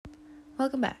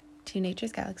Welcome back to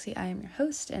Nature's Galaxy. I am your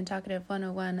host and talkative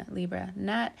 101 Libra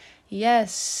Nat.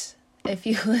 Yes, if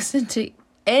you listen to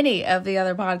any of the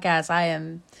other podcasts, I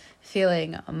am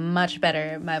feeling much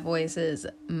better. My voice is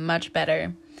much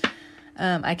better.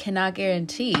 I cannot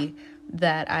guarantee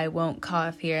that I won't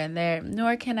cough here and there,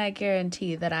 nor can I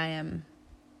guarantee that I am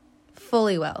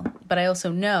fully well. But I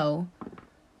also know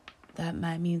that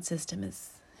my immune system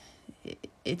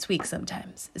it's weak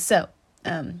sometimes. So,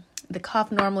 the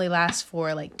cough normally lasts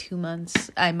for like 2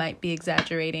 months. I might be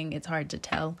exaggerating. It's hard to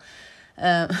tell.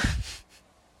 But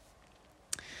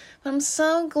I'm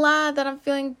so glad that I'm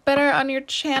feeling better on your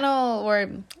channel or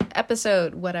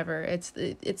episode, whatever. It's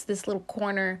this little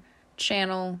corner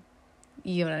channel.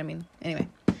 You know what I mean? Anyway,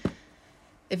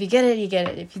 if you get it, you get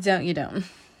it. If you don't, you don't.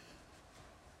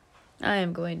 I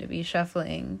am going to be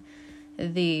shuffling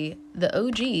the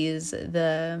OGs,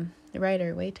 the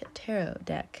Rider-Waite Tarot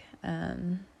deck.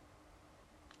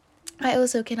 I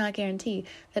also cannot guarantee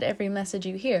that every message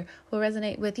you hear will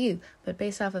resonate with you, but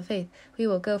based off of faith, we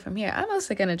will go from here. I'm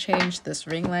also going to change this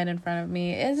ring light in front of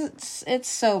me. It's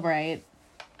so bright.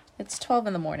 It's 12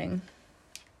 in the morning.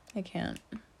 I can't.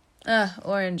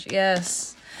 Orange,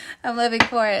 yes. I'm living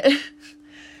for it.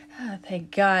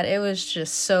 Thank God. It was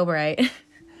just so bright.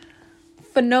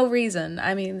 For no reason.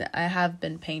 I mean, I have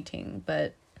been painting,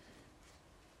 but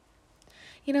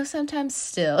sometimes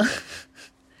still.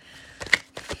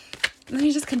 Let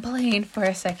me just complain for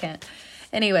a second.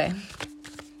 Anyway,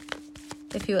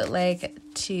 if you would like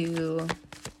to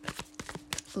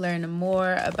learn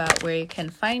more about where you can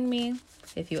find me,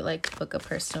 if you would like to book a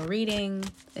personal reading,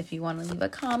 if you want to leave a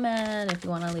comment, if you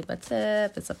want to leave a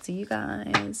tip, it's up to you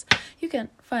guys. You can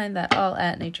find that all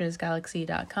at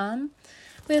naturesgalaxy.com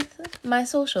with my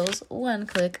socials one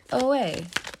click away.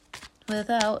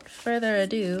 Without further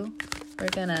ado, we're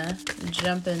gonna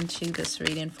jump into this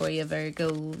reading for you,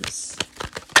 Virgos.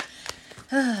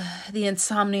 The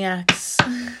Insomniacs.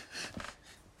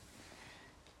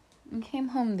 I came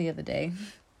home the other day.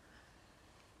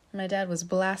 My dad was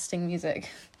blasting music.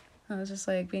 I was just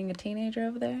like being a teenager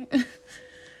over there.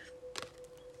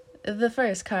 The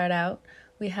first card out,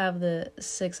 we have the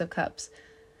Six of Cups.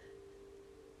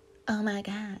 Oh my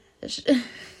gosh.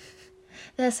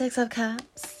 The Six of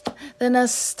Cups. The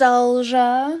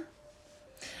nostalgia.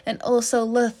 And also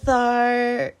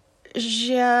lethargia.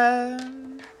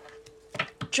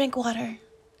 Drink water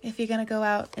if you're going to go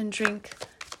out and drink.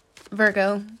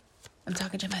 Virgo. I'm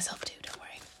talking to myself too, don't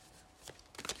worry.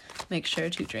 Make sure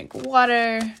to drink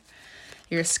water.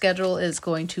 Your schedule is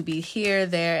going to be here,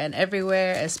 there, and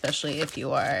everywhere, especially if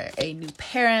you are a new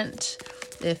parent.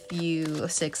 If you,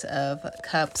 Six of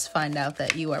Cups, find out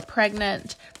that you are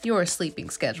pregnant, your sleeping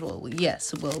schedule,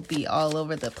 yes, will be all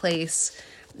over the place.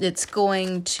 It's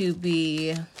going to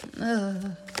be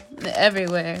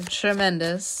everywhere.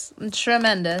 Tremendous.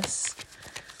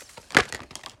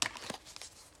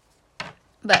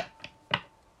 But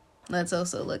let's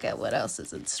also look at what else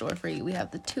is in store for you. We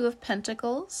have the Two of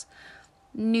Pentacles.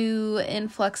 New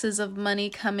influxes of money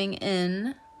coming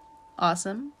in.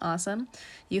 Awesome.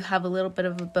 You have a little bit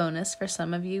of a bonus for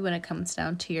some of you when it comes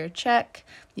down to your check.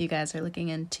 You guys are looking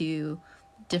into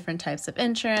different types of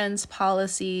insurance,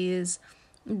 policies,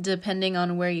 depending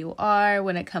on where you are.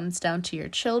 When it comes down to your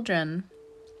children,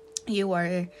 you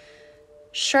are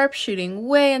sharpshooting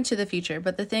way into the future.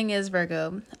 But the thing is,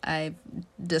 Virgo, I've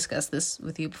discussed this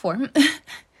with you before.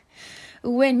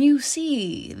 When you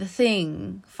see the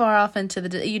thing far off into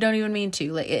you don't even mean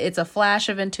to. Like, it's a flash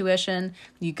of intuition.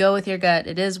 You go with your gut.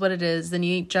 It is what it is. Then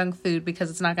you eat junk food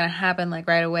because it's not going to happen like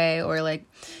right away, or like,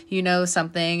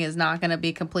 something is not going to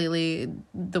be completely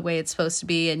the way it's supposed to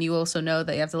be. And you also know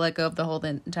that you have to let go of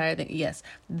the entire thing. Yes,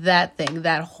 that thing,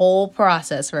 that whole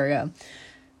process, Virgo.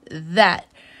 That,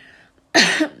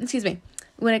 excuse me,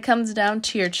 when it comes down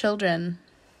to your children,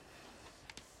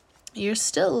 you're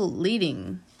still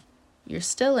leading. You're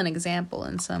still an example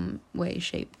in some way,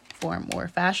 shape, form, or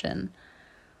fashion.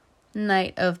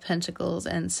 Knight of Pentacles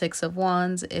and Six of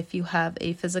Wands. If you have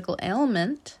a physical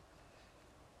ailment,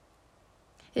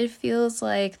 it feels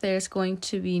like there's going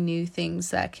to be new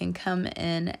things that can come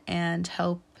in and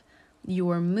help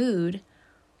your mood.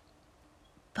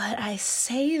 But I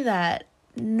say that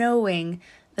knowing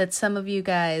that some of you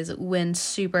guys, when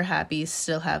super happy,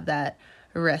 still have that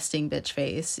resting bitch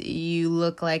face. You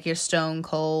look like you're stone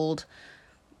cold.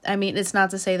 I mean, it's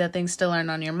not to say that things still aren't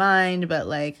on your mind, but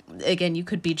like, again, you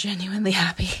could be genuinely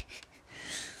happy.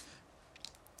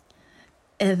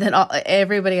 And then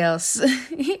everybody else,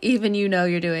 even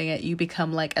you're doing it, you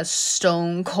become like a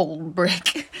stone cold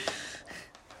brick.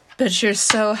 But you're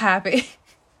so happy.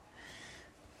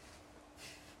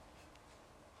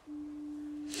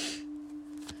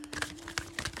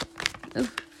 Ooh,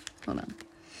 hold on.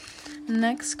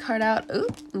 Next card out. Ooh,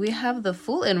 we have the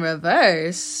Fool in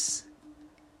reverse.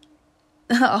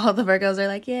 All the Virgos are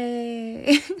like,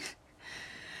 yay.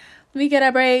 We get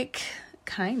a break.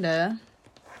 Kinda.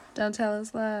 Don't tell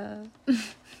us love.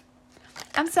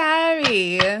 I'm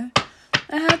sorry. I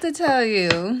have to tell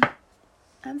you.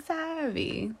 I'm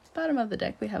sorry. Bottom of the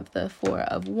deck, we have the Four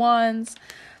of Wands.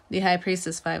 The High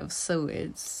Priestess, Five of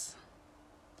Swords.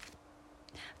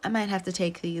 I might have to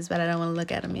take these, but I don't want to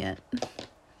look at them yet.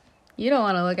 You don't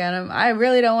want to look at them. I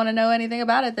really don't want to know anything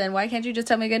about it then. Why can't you just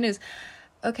tell me good news?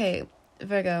 Okay,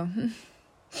 Virgo.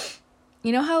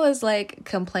 You know how I was like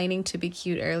complaining to be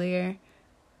cute earlier?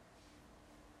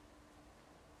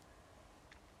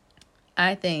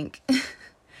 I think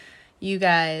you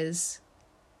guys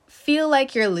feel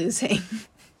like you're losing.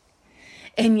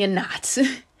 And you're not.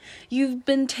 You've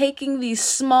been taking these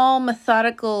small,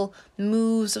 methodical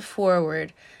moves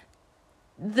forward.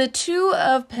 The Two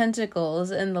of Pentacles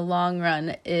in the long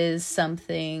run is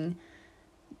something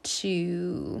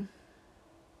to...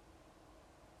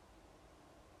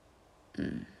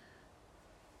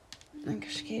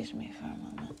 Excuse me for a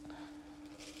moment.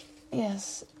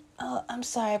 Yes. Oh, I'm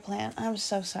sorry, plant. I'm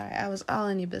so sorry. I was all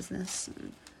in your business.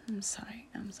 I'm sorry.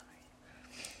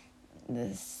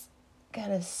 This...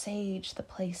 Gotta sage the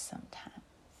place sometime.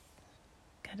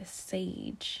 Gotta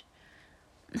sage.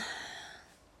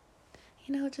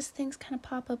 Just things kind of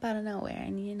pop up out of nowhere.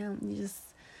 And, you just...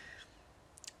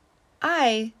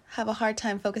 I have a hard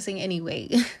time focusing anyway.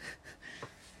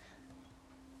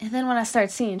 And then when I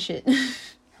start seeing shit,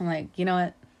 I'm like, you know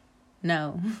what?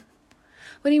 No.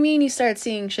 What do you mean you start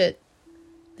seeing shit?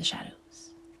 The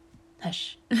shadows.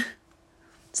 Hush.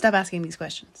 Stop asking these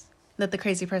questions. Let the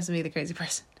crazy person be the crazy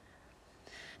person.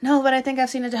 No, but I think I've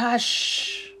seen it.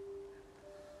 Hush.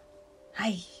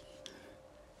 Hi.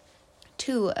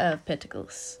 Two of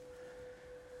Pentacles.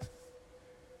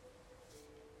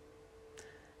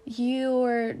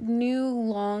 Your new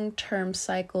long-term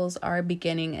cycles are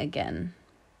beginning again.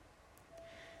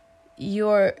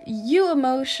 You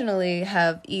emotionally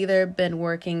have either been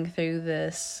working through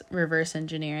this reverse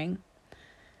engineering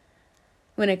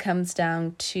when it comes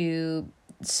down to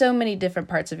so many different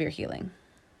parts of your healing.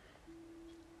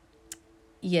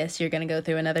 Yes, you're going to go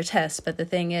through another test, but the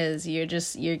thing is, you're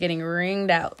getting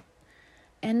ringed out.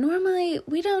 And normally,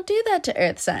 we don't do that to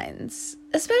earth signs,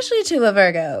 especially to a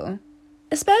Virgo.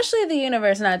 Especially the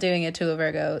universe not doing it to a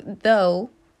Virgo. Though,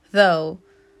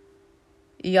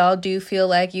 y'all do feel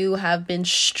like you have been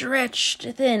stretched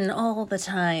thin all the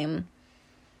time.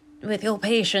 With your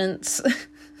patience.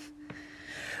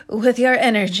 With your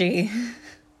energy.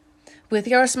 With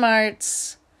your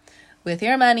smarts. With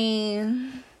your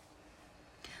money.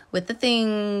 With the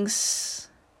things.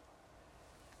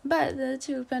 But the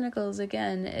Two of Pentacles,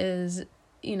 again, is,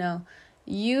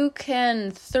 you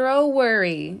can throw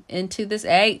worry into this.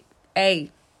 Hey,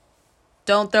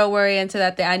 don't throw worry into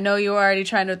that thing. I know you're already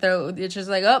trying to throw, it's just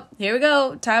like, oh, here we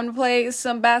go. Time to play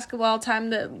some basketball.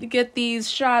 Time to get these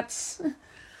shots.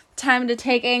 Time to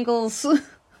take angles.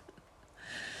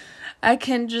 I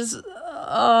can just,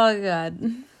 oh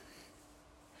God.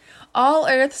 All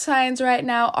earth signs right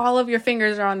now, all of your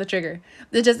fingers are on the trigger.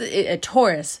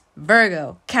 Taurus,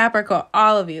 Virgo, Capricorn,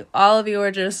 all of you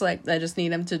are just like, I just need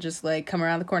them to just like come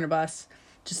around the corner, boss.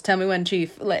 Just tell me when,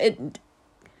 chief.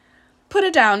 Put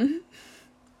it down.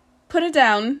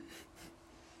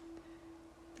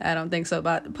 I don't think so,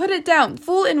 but put it down.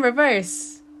 Fool in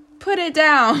reverse. Put it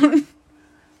down.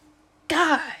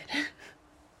 God.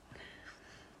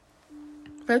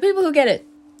 For the people who get it,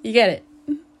 you get it.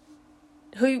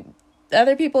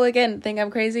 Other people, again, think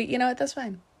I'm crazy. You know what? That's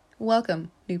fine.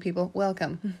 Welcome, new people.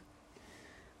 Welcome.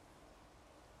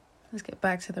 Let's get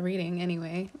back to the reading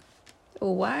anyway.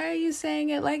 Why are you saying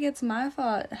it like it's my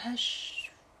fault? Hush.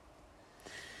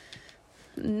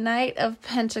 Knight of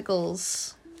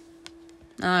Pentacles.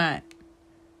 All right.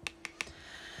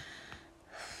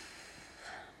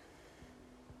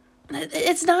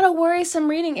 It's not a worrisome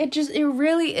reading. It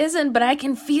really isn't. But I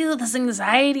can feel this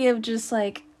anxiety of just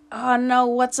like, oh no,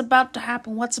 what's about to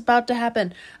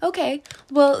happen? Okay,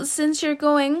 well, since you're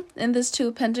going in this Two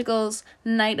of Pentacles,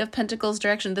 Knight of Pentacles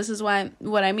direction, this is what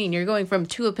I mean. You're going from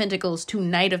Two of Pentacles to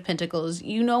Knight of Pentacles.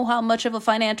 You know how much of a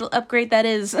financial upgrade that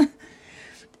is.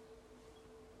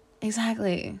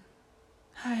 Exactly.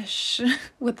 Hush.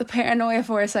 With the paranoia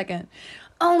for a second.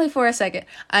 Only for a second.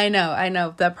 I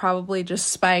know. That probably just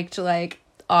spiked like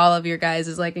all of your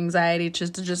guys' like anxiety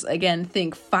just to again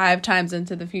think 5 times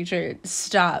into the future.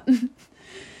 Stop.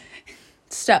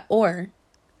 Or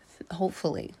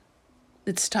hopefully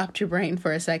it stopped your brain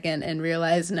for a second and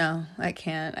realized, no, I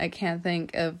can't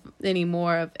think of any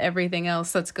more of everything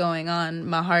else that's going on.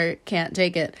 My heart can't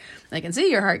take it. I can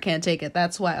see your heart can't take it.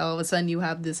 That's why all of a sudden you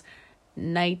have this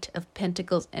Knight of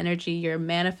Pentacles energy. Your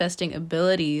manifesting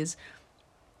abilities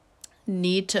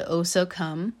need to also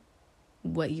come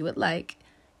what you would like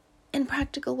in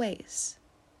practical ways.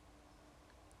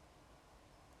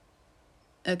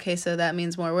 Okay, so that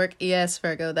means more work. Yes,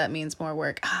 Virgo, that means more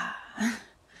work.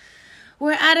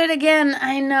 We're at it again.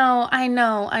 I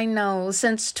know.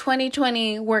 Since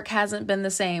 2020, work hasn't been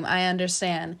the same. I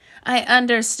understand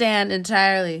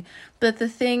entirely. But the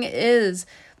thing is,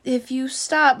 if you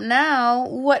stop now,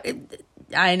 what...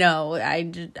 I know,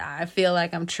 I feel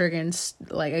like I'm triggering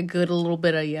like a good little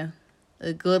bit of you.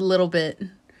 A good little bit.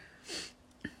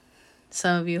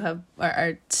 Some of you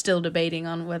are still debating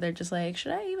on whether just like,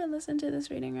 should I even listen to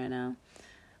this reading right now?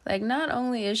 Like, not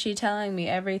only is she telling me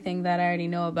everything that I already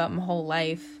know about my whole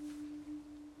life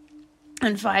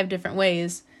in 5 different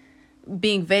ways,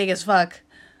 being vague as fuck,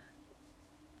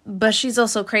 but she's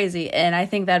also crazy, and I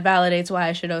think that validates why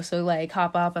I should also, like,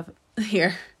 hop off of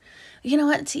here. You know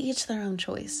what? To each their own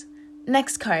choice.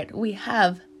 Next card, we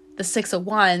have the 6 of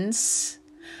Wands.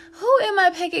 Who am I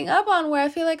picking up on where I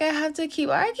feel like I have to keep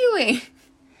arguing?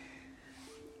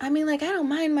 I mean, like, I don't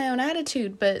mind my own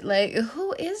attitude, but, like,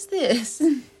 who is this?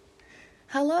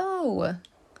 Hello.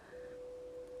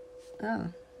 Oh,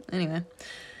 anyway.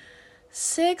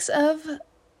 6 of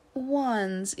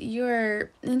Wands.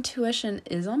 Your intuition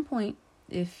is on point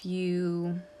if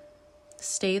you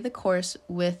stay the course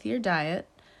with your diet.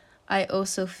 I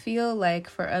also feel like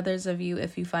for others of you,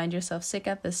 if you find yourself sick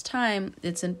at this time,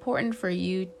 it's important for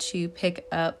you to pick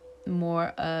up more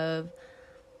of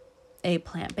a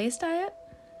plant-based diet.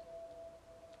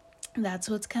 That's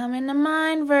what's coming to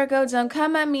mind, Virgo. Don't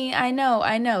come at me. I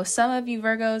know. Some of you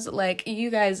Virgos, like, you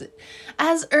guys,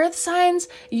 as earth signs,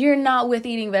 you're not with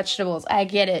eating vegetables. I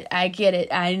get it.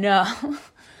 I know.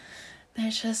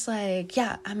 They're just like,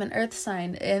 yeah, I'm an earth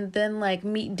sign. And then, like,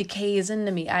 meat decays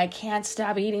into me. I can't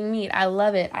stop eating meat. I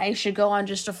love it. I should go on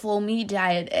just a full meat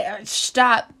diet.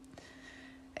 Stop.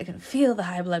 I can feel the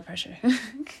high blood pressure.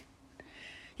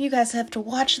 You guys have to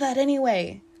watch that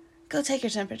anyway. Go take your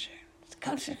temperature.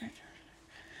 Go take your temperature.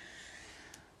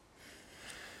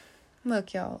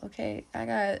 Look, y'all, okay, I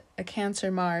got a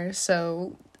Cancer Mars,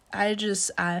 so I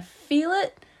feel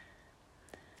it.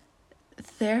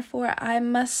 Therefore, I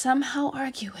must somehow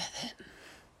argue with it.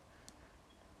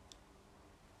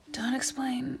 Don't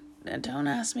explain. Don't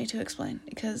ask me to explain,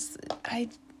 because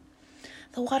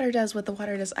the water does what the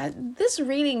water does. This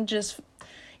reading just,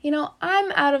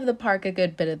 I'm out of the park a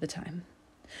good bit of the time.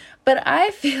 But I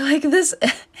feel like this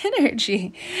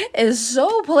energy is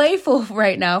so playful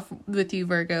right now with you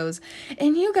Virgos.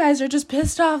 And you guys are just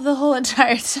pissed off the whole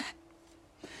entire time.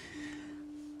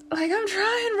 Like, I'm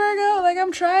trying, Virgo. Like,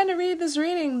 I'm trying to read this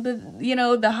reading.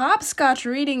 The hopscotch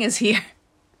reading is here.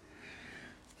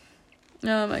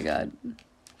 Oh my god.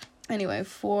 Anyway,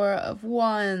 4 of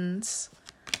Wands.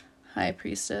 High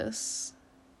Priestess.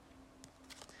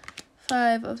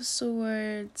 5 of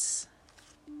Swords.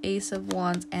 Ace of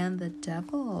Wands and the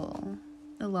Devil,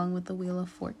 along with the Wheel of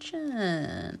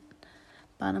Fortune.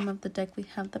 Bottom of the deck, we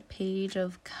have the Page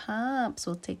of Cups.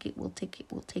 We'll take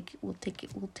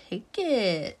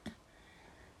it.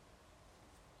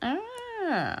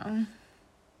 Ah.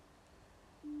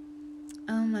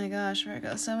 Oh my gosh,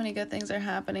 Virgo, so many good things are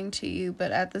happening to you,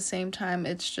 but at the same time,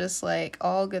 it's just like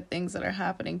all good things that are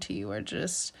happening to you are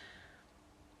just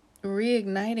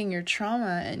reigniting your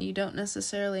trauma, and you don't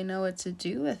necessarily know what to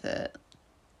do with it,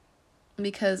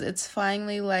 because it's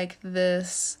finally like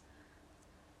this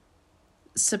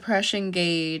suppression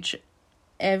gauge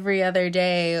every other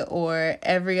day or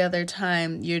every other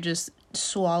time you're just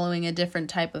swallowing a different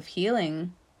type of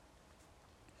healing,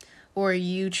 or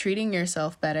you treating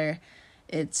yourself better.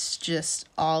 It's just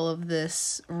all of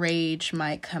this rage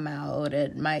might come out.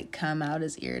 It might come out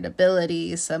as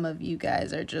irritability. Some of you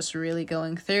guys are just really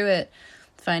going through it.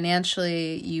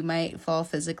 Financially, you might fall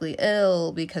physically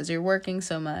ill because you're working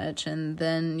so much, and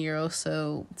then you're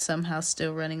also somehow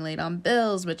still running late on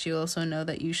bills, but you also know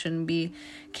that you shouldn't be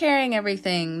carrying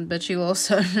everything, but you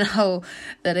also know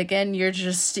that, again,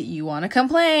 you want to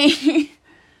complain.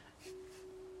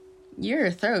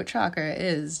 Your throat chakra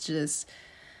is just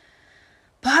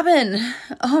poppin'.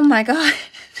 Oh my god.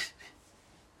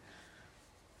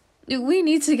 We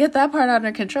need to get that part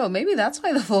under control. Maybe that's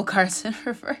why the full card's in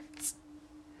reverse.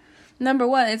 Number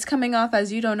 1, it's coming off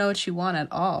as you don't know what you want at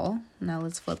all. Now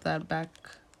let's flip that back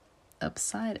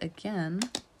upside again.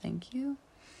 Thank you.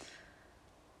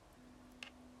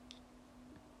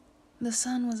 The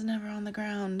sun was never on the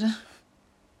ground.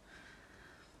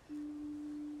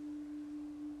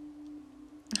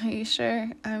 Are you sure?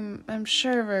 I'm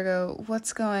sure, Virgo.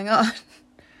 What's going on?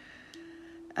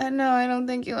 I know, I don't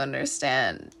think you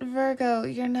understand. Virgo,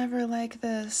 you're never like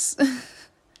this.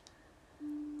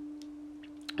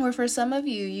 Or for some of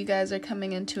you, you guys are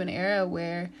coming into an era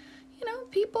where,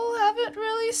 people haven't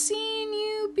really seen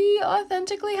you be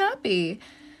authentically happy.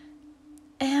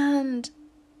 And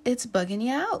it's bugging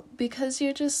you out because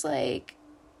you're just like,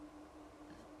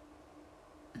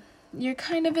 you're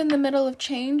kind of in the middle of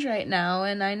change right now.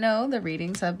 And I know the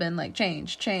readings have been like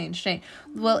change.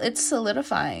 Well, it's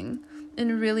solidifying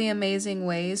in really amazing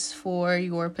ways for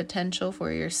your potential,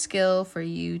 for your skill, for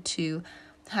you to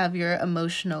have your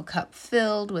emotional cup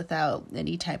filled without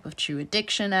any type of true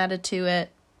addiction added to it.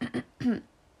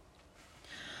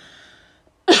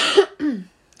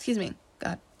 Excuse me.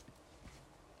 God.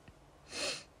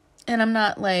 And I'm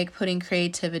not like putting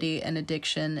creativity and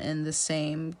addiction in the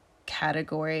same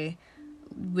category.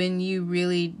 When you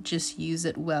really just use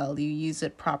it well, you use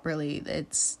it properly,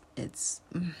 it's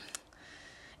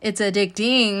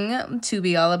addicting to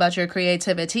be all about your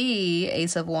creativity.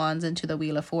 Ace of Wands into the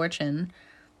Wheel of Fortune.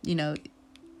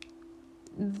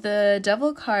 The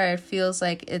Devil card feels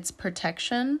like it's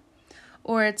protection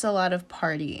or it's a lot of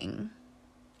partying.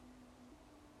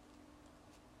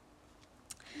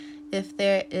 If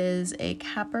there is a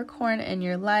Capricorn in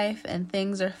your life and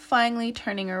things are finally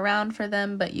turning around for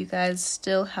them, but you guys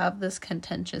still have this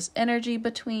contentious energy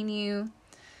between you,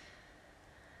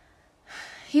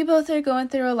 you both are going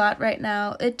through a lot right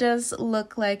now. It does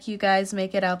look like you guys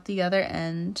make it out the other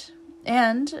end.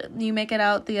 And you make it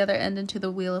out the other end into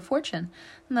the Wheel of Fortune.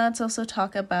 And let's also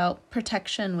talk about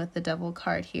protection with the Devil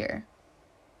card here.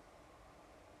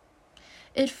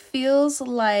 It feels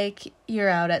like you're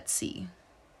out at sea.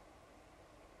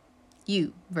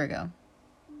 You, Virgo.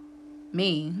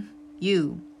 Me,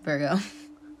 you, Virgo.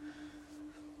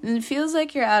 And it feels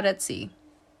like you're out at sea.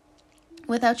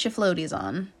 Without your floaties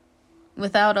on.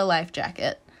 Without a life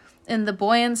jacket. And the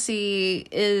buoyancy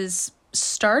is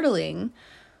startling.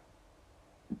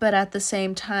 But at the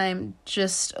same time,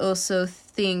 just also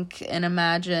think and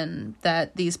imagine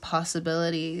that these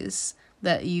possibilities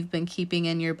that you've been keeping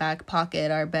in your back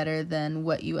pocket are better than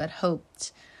what you had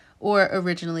hoped or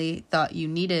originally thought you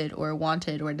needed or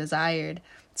wanted or desired.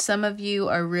 Some of you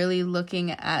are really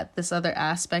looking at this other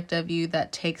aspect of you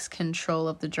that takes control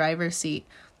of the driver's seat,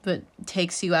 but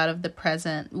takes you out of the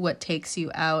present, what takes you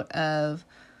out of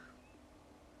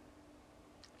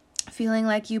feeling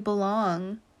like you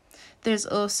belong. There's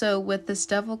also, with this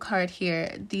Devil card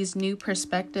here, these new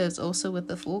perspectives, also with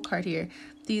the Fool card here,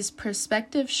 these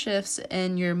perspective shifts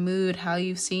in your mood, how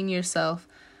you've seen yourself.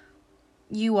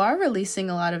 You are releasing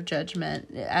a lot of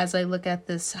judgment as I look at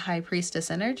this High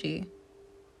Priestess energy.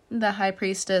 The High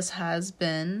Priestess has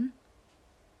been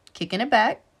kicking it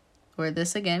back, or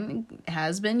this again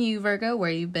has been you, Virgo,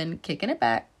 where you've been kicking it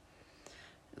back,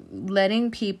 letting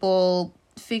people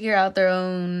figure out their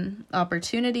own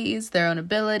opportunities, their own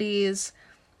abilities,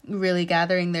 really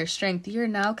gathering their strength. You're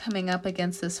now coming up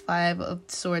against this Five of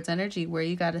Swords energy where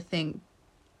you got to think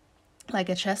like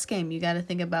a chess game. You got to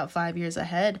think about 5 years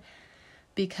ahead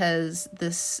because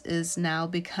this is now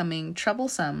becoming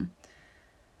troublesome.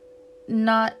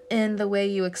 Not in the way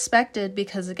you expected,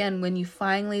 because again, when you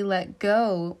finally let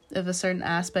go of a certain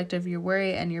aspect of your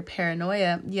worry and your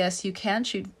paranoia, yes, you can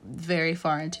shoot very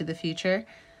far into the future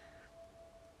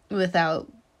without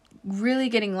really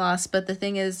getting lost. But the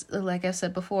thing is, like I've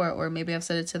said before, or maybe I've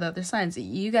said it to the other signs,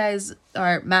 you guys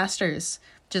are masters,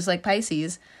 just like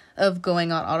Pisces, of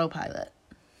going on autopilot.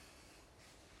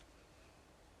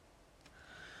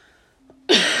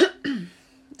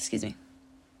 Excuse me.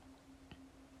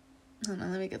 Hold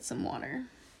on, let me get some water.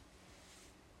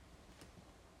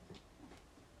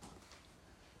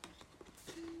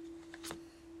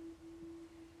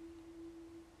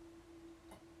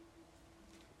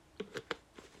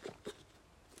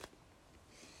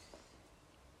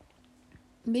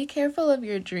 Be careful of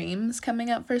your dreams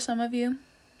coming up for some of you.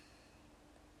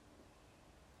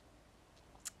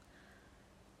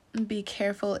 Be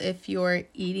careful if you're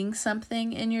eating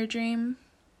something in your dream.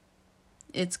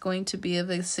 It's going to be of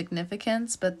a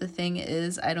significance, but the thing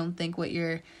is, I don't think what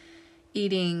you're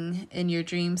eating in your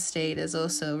dream state is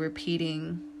also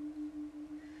repeating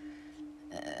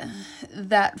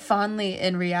that fondly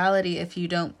in reality if you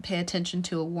don't pay attention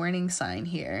to a warning sign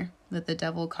here with the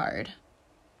Devil card.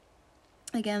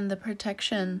 Again, the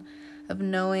protection of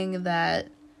knowing that,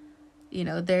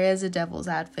 there is a devil's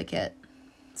advocate.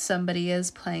 Somebody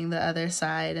is playing the other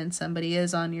side and somebody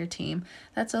is on your team.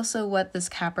 That's also what this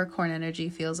Capricorn energy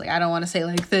feels like. I don't want to say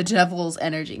like the devil's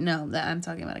energy. No, I'm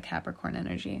talking about a Capricorn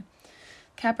energy.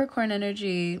 Capricorn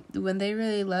energy, when they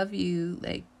really love you,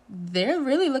 like, they're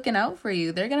really looking out for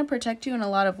you. They're going to protect you in a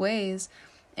lot of ways.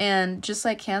 And just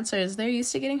like Cancers, they're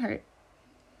used to getting hurt.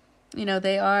 You know,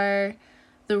 they are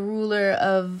the ruler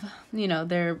of, you know,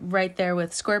 they're right there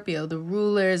with Scorpio, the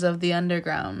rulers of the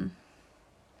underground.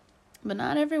 But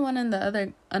not everyone in the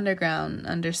other underground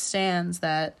understands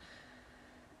that,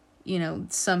 you know,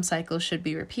 some cycles should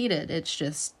be repeated. It's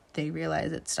just they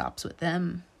realize it stops with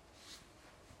them.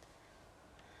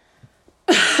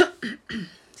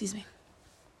 Excuse me.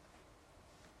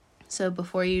 So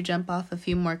before you jump off a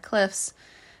few more cliffs,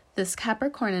 this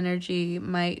Capricorn energy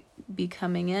might be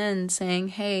coming in saying,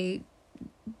 hey,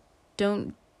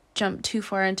 don't jump too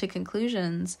far into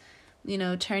conclusions. You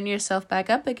know, turn yourself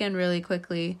back up again really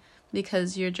quickly,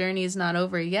 because your journey is not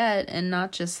over yet. And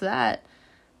not just that,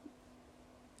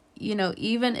 you know,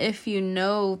 even if you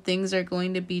know things are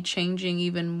going to be changing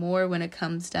even more when it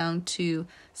comes down to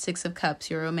Six of Cups,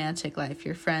 your romantic life,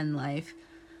 your friend life,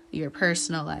 your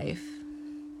personal life,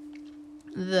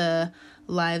 the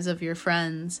lives of your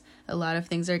friends, a lot of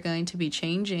things are going to be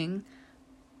changing.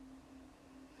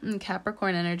 And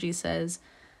Capricorn energy says,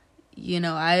 you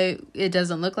know, it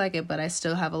doesn't look like it, but I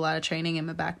still have a lot of training in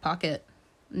my back pocket.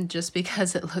 Just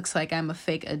because it looks like I'm a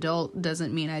fake adult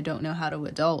doesn't mean I don't know how to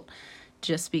adult.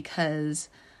 Just because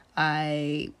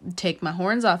I take my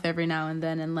horns off every now and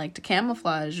then and like to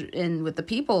camouflage in with the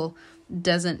people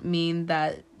doesn't mean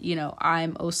that, you know,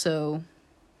 I'm also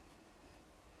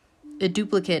a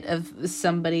duplicate of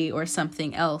somebody or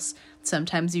something else.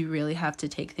 Sometimes you really have to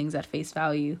take things at face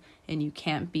value, and you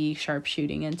can't be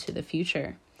sharpshooting into the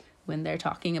future when they're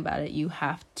talking about it. You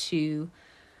have to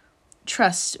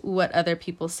trust what other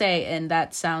people say. And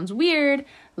that sounds weird.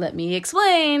 Let me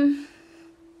explain.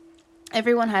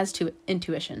 Everyone has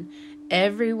intuition.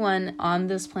 Everyone on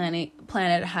this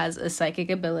planet has a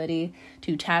psychic ability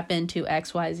to tap into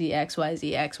XYZ,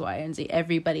 XYZ, X, Y, and Z.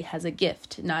 Everybody has a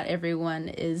gift. Not everyone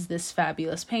is this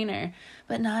fabulous painter,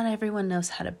 but not everyone knows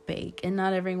how to bake, and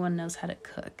not everyone knows how to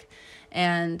cook.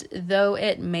 And though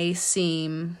it may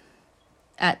seem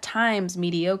at times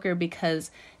mediocre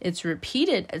because it's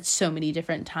repeated at so many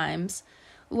different times,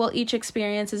 well, each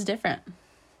experience is different.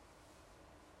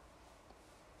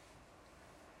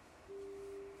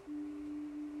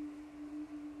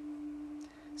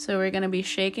 So we're going to be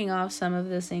shaking off some of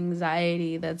this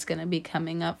anxiety that's going to be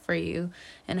coming up for you.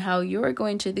 And how you're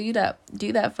going to do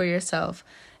that for yourself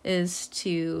is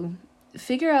to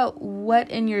figure out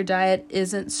what in your diet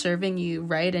isn't serving you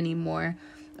right anymore.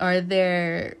 Are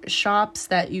there shops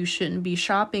that you shouldn't be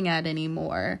shopping at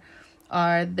anymore?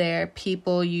 Are there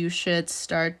people you should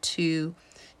start to,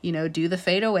 you know, do the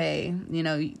fade away? You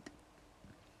know,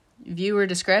 viewer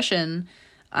discretion.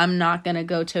 I'm not going to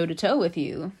go toe to toe with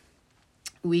you.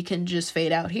 We can just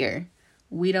fade out here.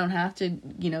 We don't have to,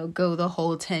 you know, go the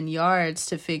whole 10 yards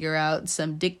to figure out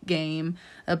some dick game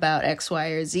about X, Y,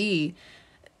 or Z.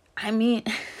 I mean,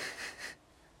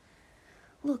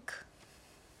 look,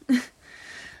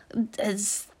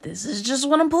 this is just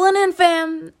what I'm pulling in,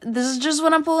 fam. This is just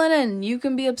what I'm pulling in. You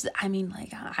can be upset. I mean,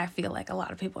 like, I feel like a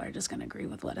lot of people are just going to agree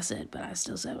with what I said, but I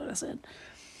still said what I said.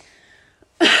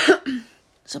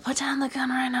 So put down the gun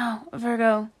right now,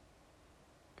 Virgo.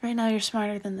 Right now, you're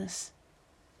smarter than this.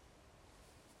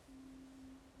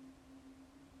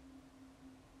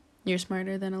 You're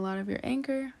smarter than a lot of your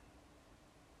anger,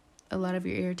 a lot of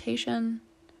your irritation.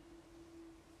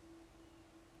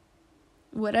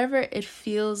 Whatever it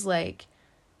feels like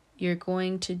you're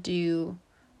going to do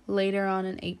later on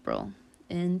in April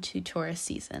into Taurus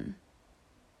season.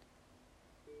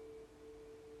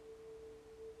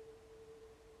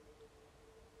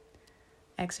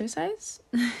 Exercise.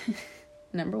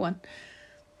 Number 1.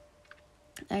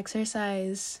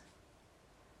 Exercise.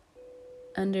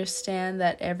 Understand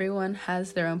that everyone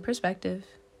has their own perspective,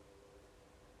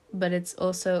 but it's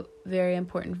also very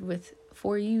important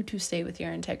for you to stay with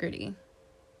your integrity.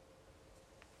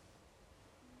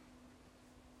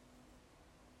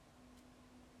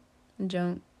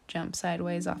 Don't jump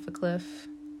sideways off a cliff.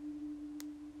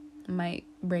 It might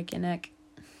break your neck.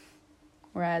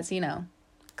 Whereas, you know,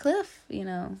 cliff, you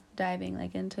know, diving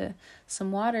like into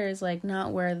some water is like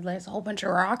not where there's a whole bunch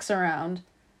of rocks around.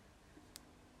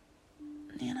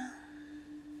 You know,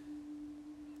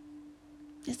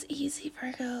 it's easy,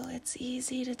 Virgo. It's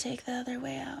easy to take the other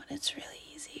way out. It's really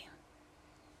easy.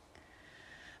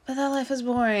 But that life is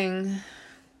boring.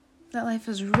 That life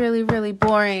is really, really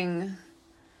boring.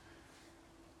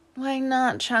 Why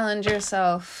not challenge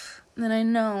yourself? And I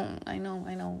know.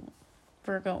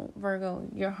 Virgo,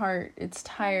 your heart, it's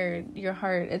tired. Your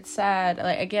heart, it's sad.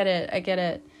 Like, I get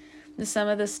it. Some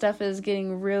of this stuff is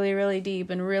getting really, really deep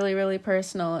and really, really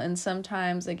personal. And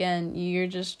sometimes, again, you're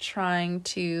just trying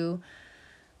to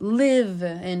live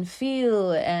and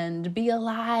feel and be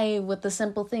alive with the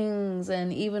simple things,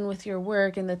 and even with your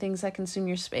work and the things that consume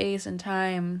your space and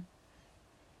time.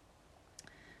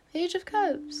 Page of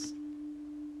Cups.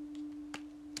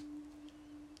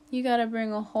 You gotta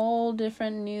bring a whole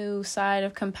different new side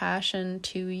of compassion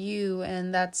to you,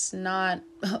 and that's not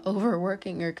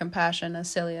overworking your compassion, as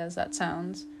silly as that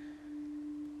sounds.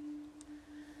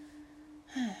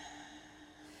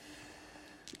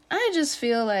 I just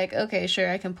feel like, okay, sure,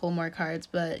 I can pull more cards,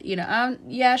 but,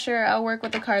 sure, I'll work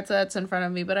with the cards that's in front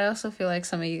of me, but I also feel like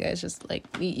some of you guys just,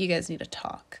 you guys need to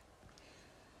talk.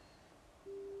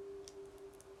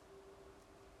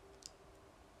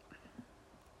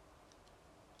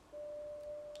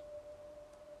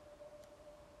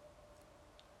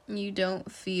 You don't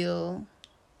feel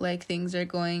like things are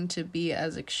going to be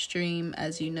as extreme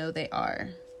as you know they are.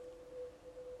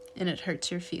 And it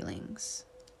hurts your feelings.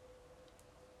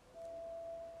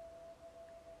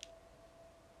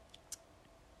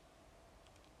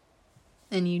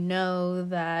 And you know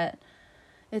that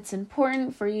it's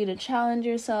important for you to challenge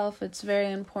yourself. It's very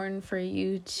important for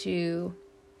you to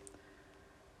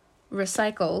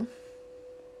recycle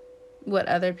what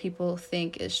other people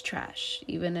think is trash,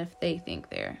 even if they think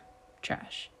they're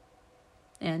trash.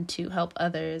 And to help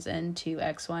others, and to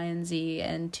X, Y, and Z,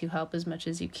 and to help as much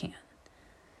as you can.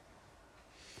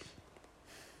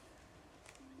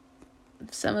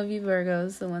 Some of you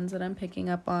Virgos, the ones that I'm picking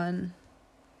up on,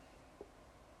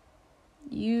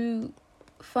 you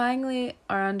finally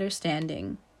are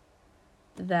understanding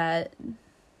that,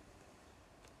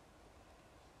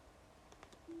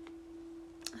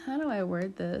 how do I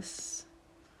word this?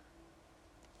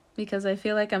 Because I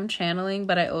feel like I'm channeling,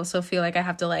 but I also feel like I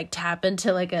have to tap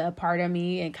into a part of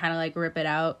me and kind of rip it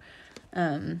out.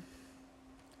 I'm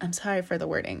sorry for the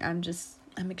wording. I'm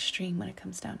extreme when it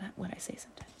comes down to what I say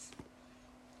sometimes.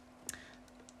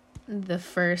 The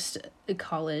first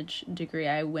college degree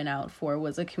I went out for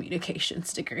was a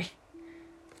communications degree.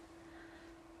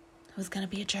 I was going to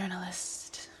be a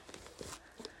journalist.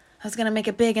 I was going to make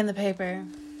it big in the paper.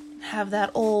 Have that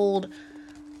old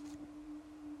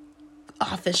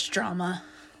office drama.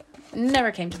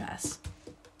 Never came to pass.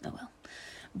 Oh well.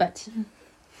 But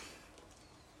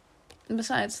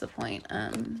besides the point,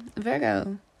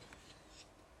 Virgo.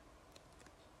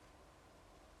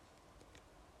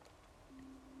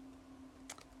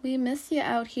 We miss you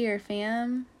out here,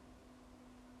 fam.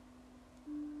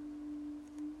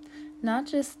 Not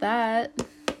just that.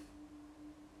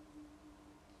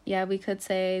 Yeah, we could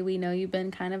say we know you've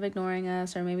been kind of ignoring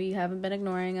us, or maybe you haven't been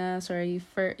ignoring us, or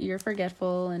you're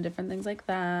forgetful and different things like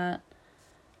that.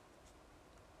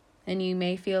 And you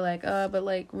may feel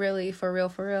but really, for real,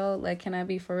 can I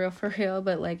be for real,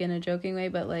 but in a joking way,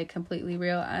 but completely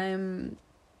real. I'm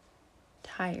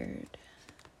tired.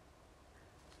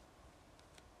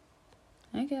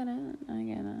 I get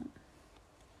it.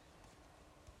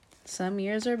 Some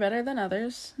years are better than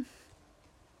others.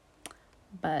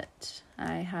 But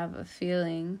I have a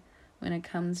feeling when it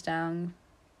comes down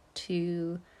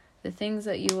to the things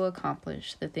that you will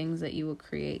accomplish, the things that you will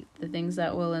create, the things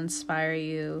that will inspire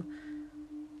you,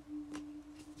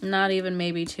 not even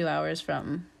maybe 2 hours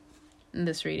from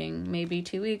this reading, maybe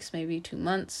 2 weeks, maybe 2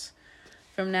 months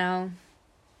from now,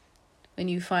 when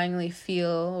you finally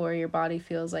feel, or your body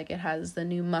feels like it has the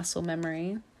new muscle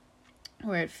memory,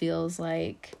 where it feels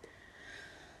like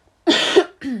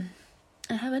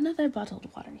I have another bottled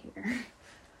water here.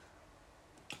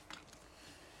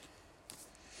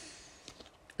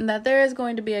 That there is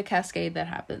going to be a cascade that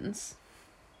happens.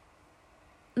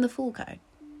 The Fool card.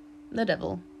 The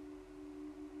Devil.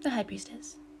 The High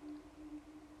Priestess.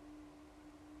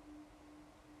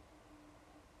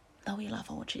 The Wheel of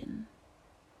Fortune.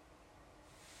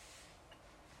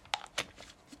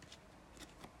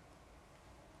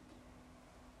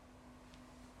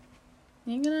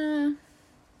 You're gonna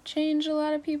change a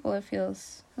lot of people, it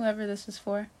feels. Whoever this is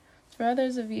for. For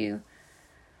others of you,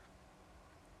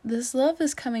 this love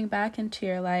is coming back into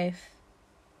your life.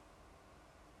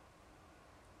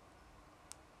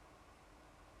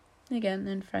 Again,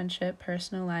 in friendship,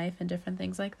 personal life, and different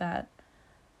things like that.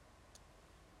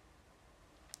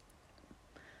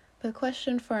 But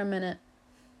question for a minute.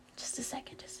 Just a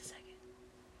second.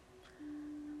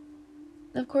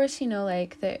 Of course,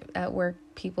 at work,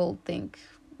 people think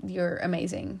you're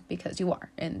amazing because you are.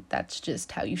 And that's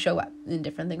just how you show up and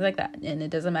different things like that. And it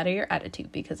doesn't matter your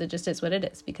attitude because it just is what it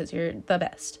is because you're the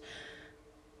best.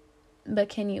 But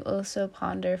can you also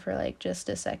ponder for just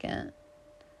a second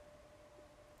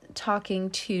talking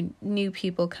to new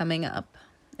people coming up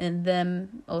and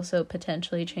them also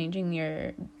potentially changing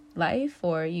your life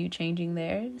or you changing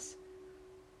theirs.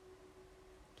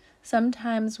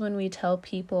 Sometimes when we tell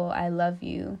people I love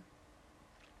you,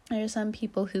 there are some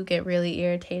people who get really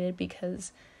irritated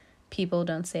because people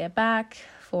don't say it back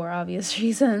for obvious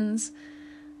reasons.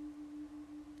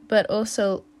 But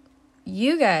also,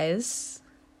 you guys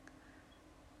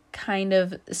kind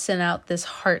of send out this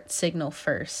heart signal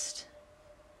first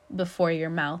before your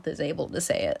mouth is able to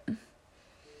say it.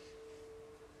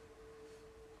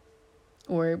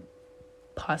 Or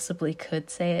possibly could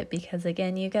say it because,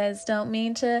 again, you guys don't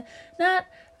mean to not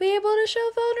be able to show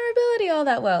vulnerability all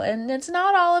that well. And it's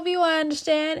not all of you, I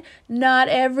understand. Not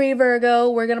every Virgo.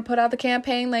 We're going to put out the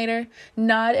campaign later.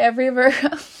 Not every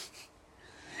Virgo.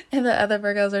 And the other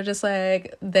Virgos are just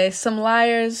like, they some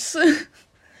liars.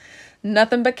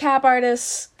 Nothing but cap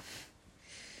artists.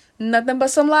 Nothing but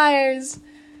some liars.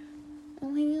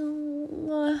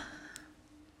 Well,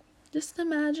 just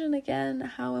imagine again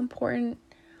how important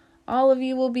all of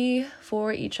you will be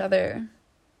for each other.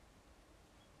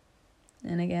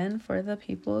 And again, for the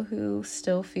people who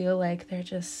still feel like they're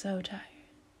just so tired.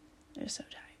 They're so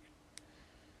tired.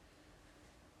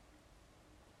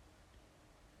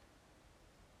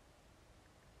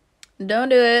 Don't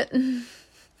do it.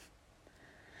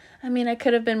 I mean, I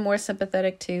could have been more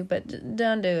sympathetic too, but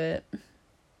don't do it.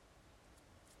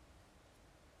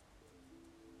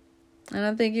 I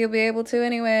don't think you'll be able to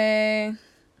anyway.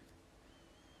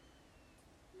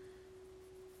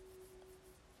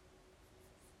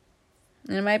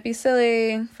 And it might be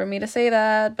silly for me to say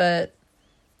that, but,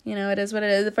 you know, it is what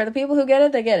it is. For the people who get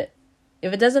it, they get it.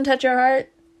 If it doesn't touch your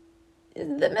heart,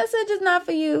 the message is not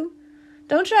for you.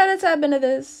 Don't try to tap into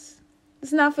this.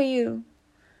 It's not for you.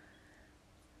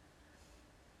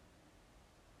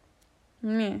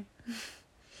 Yeah.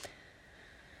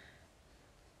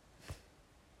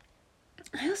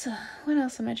 What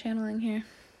else am I channeling here?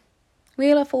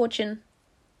 Wheel of Fortune.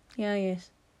 Yeah,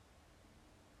 yes.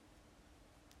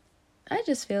 I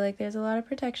just feel like there's a lot of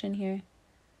protection here.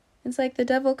 It's like the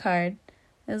Devil card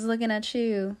is looking at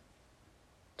you,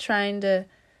 trying to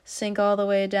sink all the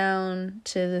way down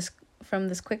to this from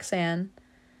this quicksand.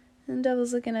 And the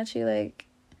Devil's looking at you like,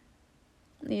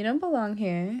 you don't belong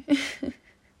here.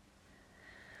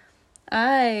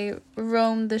 I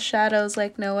roam the shadows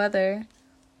like no other.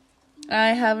 I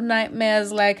have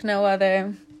nightmares like no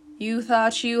other. You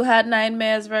thought you had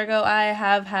nightmares, Virgo. I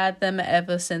have had them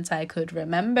ever since I could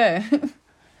remember.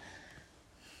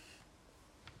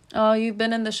 Oh, you've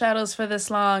been in the shadows for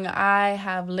this long. I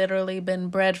have literally been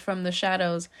bred from the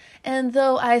shadows. And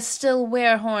though I still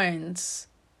wear horns,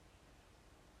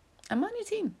 I'm on your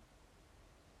team.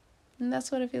 And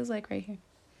that's what it feels like right here.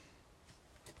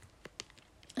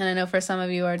 And I know for some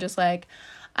of you are just like,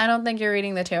 I don't think you're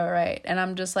reading the tarot right. And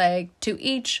I'm just like, to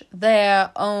each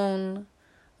their own.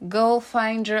 Go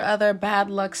find your other bad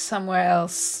luck somewhere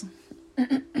else.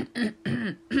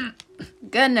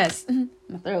 Goodness.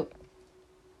 My throat.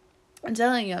 I'm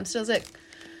telling you, I'm still sick.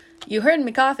 You heard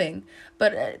me coughing.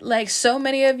 But like so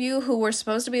many of you who were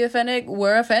supposed to be offended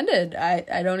were offended.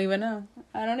 I don't even know.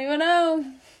 I don't even know.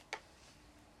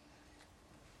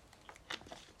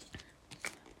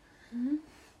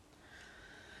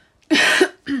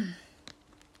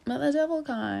 But the Devil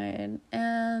card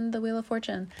and the Wheel of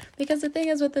Fortune. Because the thing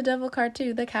is with the Devil card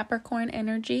too, the Capricorn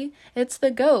energy, it's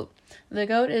the goat. The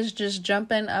goat is just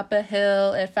jumping up a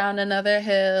hill. It found another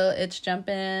hill. It's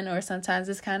jumping, or sometimes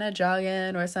it's kind of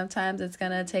jogging, or sometimes it's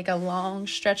going to take a long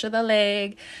stretch of the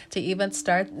leg to even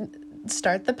start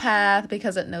the path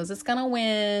because it knows it's going to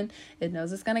win. It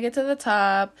knows it's going to get to the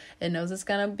top. It knows it's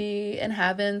going to be and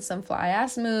having some fly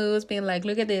ass moves, being like,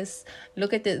 look at this,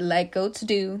 like goats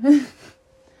do.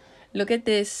 Look at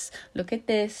this, look at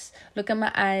this, look at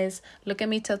my eyes, look at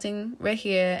me tilting right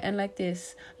here and like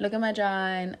this. Look at my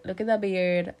jawline, look at the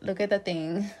beard, look at the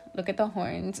thing, look at the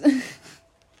horns.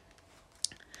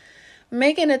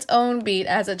 Making its own beat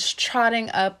as it's trotting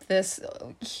up this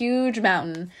huge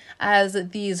mountain, as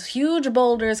these huge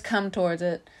boulders come towards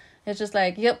it. It's just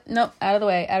like, yep, nope, out of the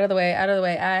way, out of the way, out of the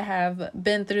way. I have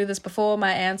been through this before.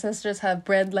 My ancestors have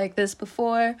bred like this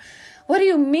before. What do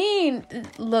you mean?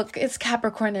 Look, it's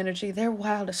Capricorn energy. They're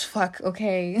wild as fuck,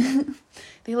 okay?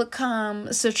 They look calm,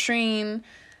 citrine.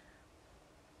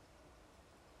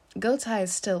 Goat's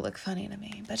eyes still look funny to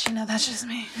me, but you know, that's just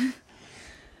me.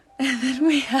 And then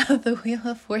we have the Wheel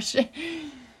of Fortune.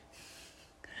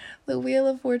 The Wheel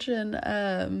of Fortune,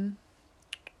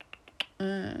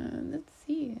 let's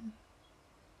see.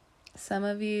 Some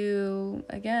of you,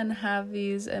 again, have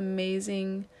these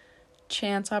amazing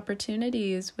chance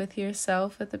opportunities with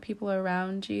yourself, with the people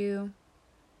around you.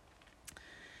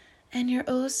 And you're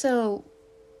also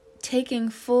taking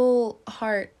full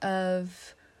heart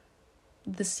of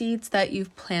the seeds that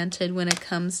you've planted when it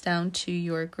comes down to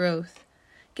your growth.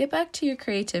 Get back to your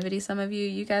creativity. Some of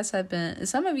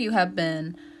you have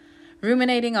been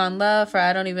ruminating on love for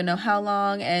I don't even know how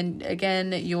long. And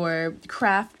again, your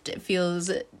craft feels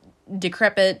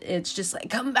decrepit. It's just like,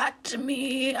 come back to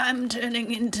me. I'm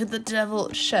turning into the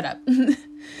devil. Shut up.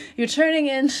 You're turning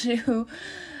into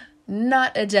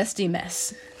not a dusty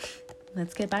mess.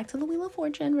 Let's get back to the Wheel of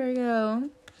Fortune, Virgo.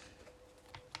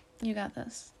 You got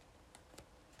this.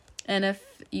 And if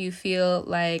you feel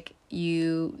like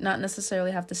you not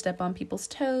necessarily have to step on people's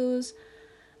toes,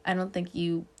 I don't think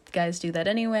you guys do that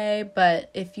anyway, but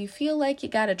if you feel like you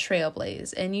gotta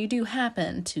trailblaze and you do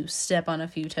happen to step on a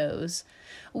few toes,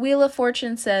 Wheel of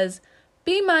Fortune says,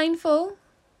 be mindful.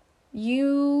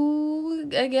 You,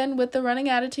 again, with the running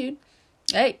attitude,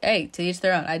 hey, to each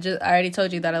their own. I already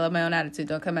told you that I love my own attitude.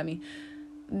 Don't come at me.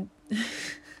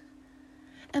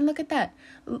 And look at that.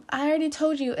 I already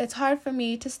told you it's hard for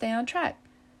me to stay on track.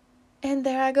 And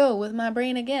there I go with my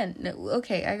brain again. No,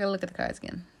 okay, I gotta look at the cards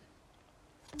again.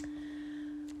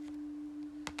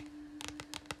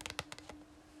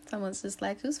 Someone's just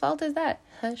like, whose fault is that?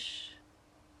 Hush.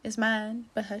 It's mine,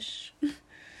 but hush.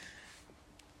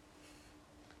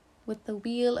 With the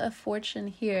Wheel of Fortune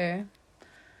here.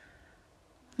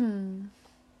 Yeah,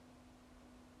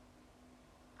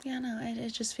 no, it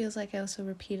just feels like I also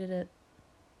repeated it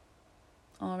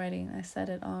already. I said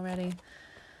it already.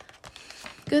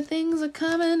 Good things are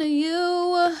coming to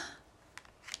you.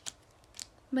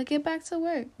 But get back to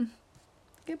work.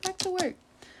 Get back to work.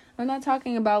 I'm not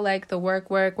talking about like the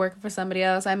working for somebody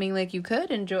else. I mean, like, you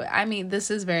could enjoy. I mean, this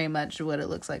is very much what it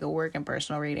looks like, a work and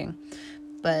personal reading.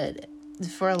 But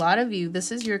for a lot of you,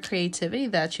 this is your creativity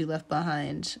that you left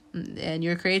behind. And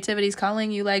your creativity is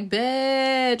calling you like,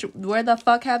 bitch, where the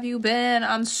fuck have you been?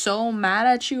 I'm so mad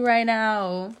at you right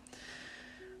now.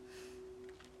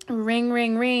 Ring,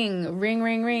 ring, ring, ring,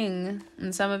 ring, ring.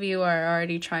 And some of you are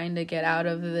already trying to get out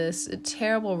of this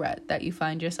terrible rut that you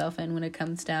find yourself in when it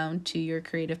comes down to your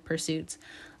creative pursuits.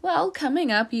 Well,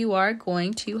 coming up, you are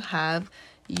going to have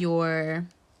your,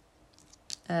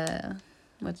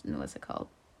 what's it called?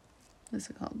 What's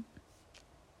it called?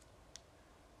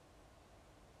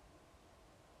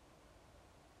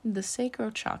 The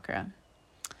sacral chakra.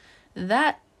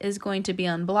 That is going to be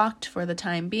unblocked for the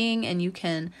time being, and you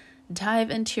can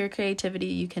dive into your creativity.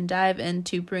 You can dive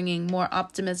into bringing more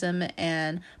optimism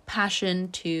and passion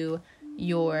to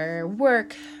your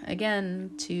work,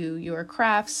 again, to your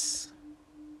crafts.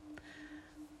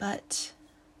 But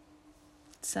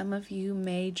some of you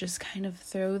may just kind of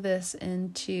throw this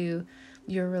into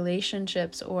your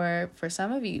relationships, or for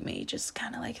some of you may just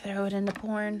kind of like throw it into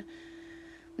porn.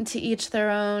 To each their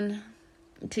own.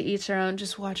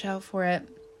 Just watch out for it.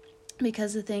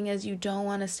 Because the thing is, you don't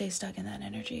want to stay stuck in that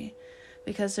energy,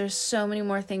 because there's so many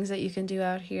more things that you can do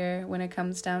out here when it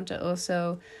comes down to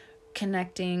also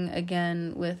connecting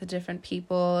again with different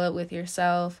people, with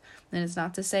yourself. And it's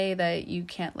not to say that you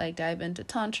can't like dive into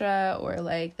tantra or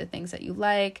like the things that you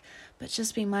like, but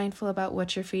just be mindful about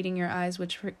what you're feeding your eyes,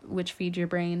 which feed your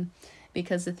brain.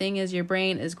 Because the thing is, your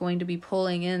brain is going to be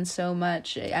pulling in so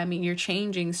much. I mean, you're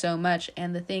changing so much.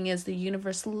 And the thing is, the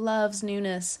universe loves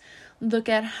newness. Look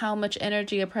at how much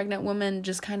energy a pregnant woman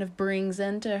just kind of brings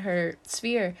into her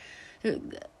sphere.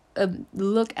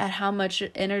 Look at how much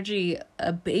energy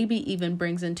a baby even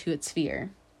brings into its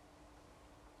sphere.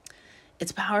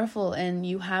 It's powerful, and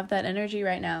you have that energy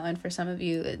right now. And for some of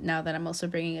you, now that I'm also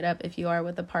bringing it up, if you are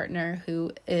with a partner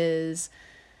who is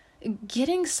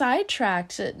getting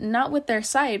sidetracked, not with their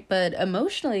sight, but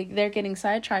emotionally they're getting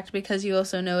sidetracked because you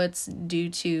also know it's due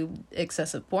to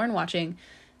excessive porn watching,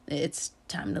 it's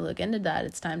time to look into that.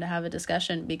 It's time to have a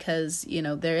discussion, because, you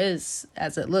know, there is,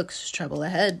 as it looks, trouble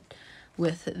ahead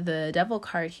with the Devil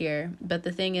card here. But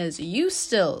the thing is, you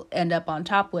still end up on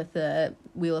top with the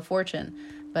Wheel of Fortune.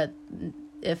 But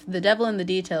if the devil in the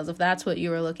details, if that's what you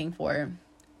were looking for,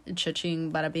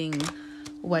 cha-ching, bada bing,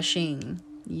 washing,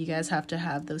 you guys have to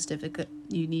have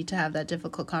you need to have that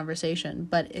difficult conversation.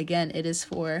 But again, it is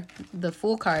for the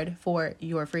Fool card for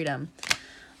your freedom.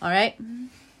 All right.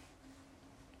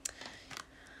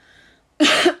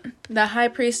 The High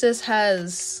Priestess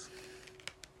has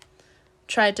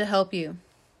tried to help you.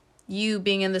 You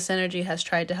being in this energy has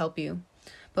tried to help you.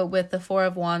 But with the Four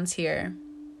of Wands here,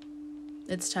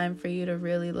 it's time for you to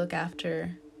really look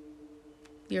after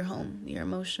your home, your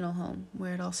emotional home,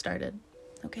 where it all started.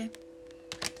 Okay?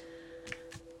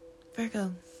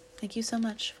 Virgo, Thank you so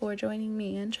much for joining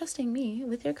me and trusting me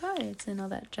with your cards and all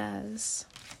that jazz.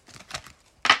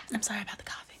 I'm sorry about the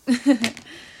coughing.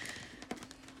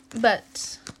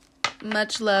 But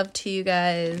much love to you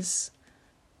guys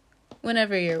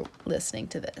whenever you're listening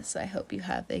to this. I hope you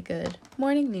have a good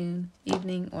morning, noon,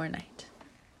 evening, or night.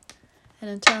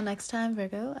 And until next time,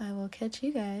 Virgo, I will catch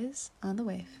you guys on the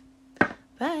wave.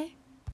 Bye.